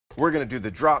We're going to do the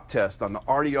drop test on the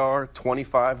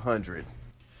RDR2500.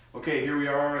 Okay, here we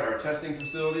are at our testing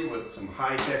facility with some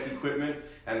high-tech equipment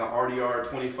and the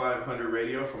RDR2500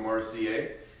 radio from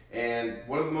RCA. And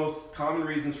one of the most common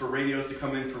reasons for radios to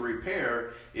come in for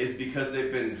repair is because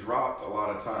they've been dropped a lot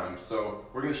of times. So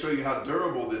we're going to show you how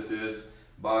durable this is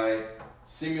by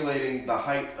simulating the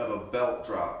height of a belt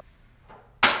drop.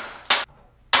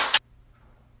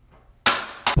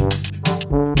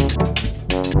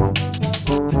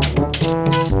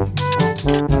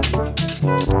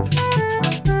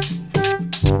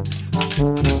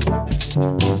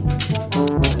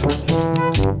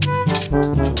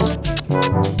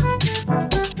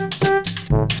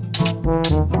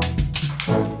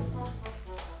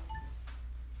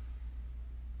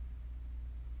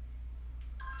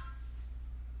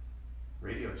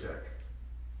 Radio check.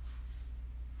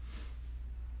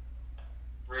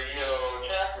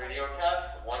 Radio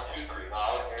test, 1, 2, 3,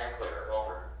 loud and clear,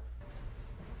 over.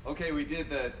 Okay, we did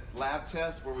the lab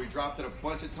test where we dropped it a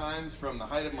bunch of times from the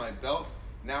height of my belt.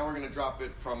 Now we're going to drop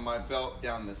it from my belt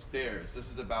down the stairs. This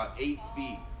is about 8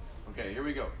 feet. Okay, here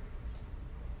we go.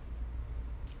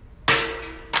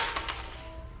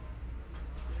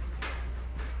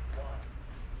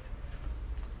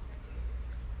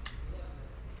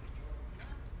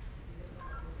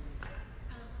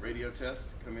 Radio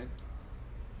test, come in.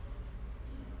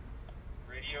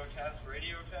 Radio test,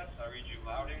 I read you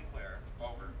loud and clear,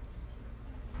 over.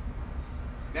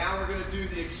 Now we're going to do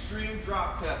the extreme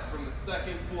drop test from the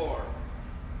second floor.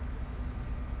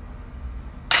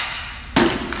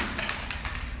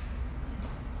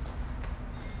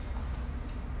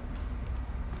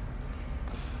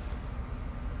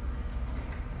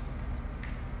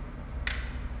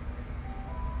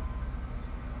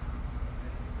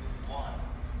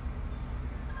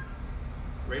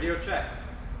 Radio check.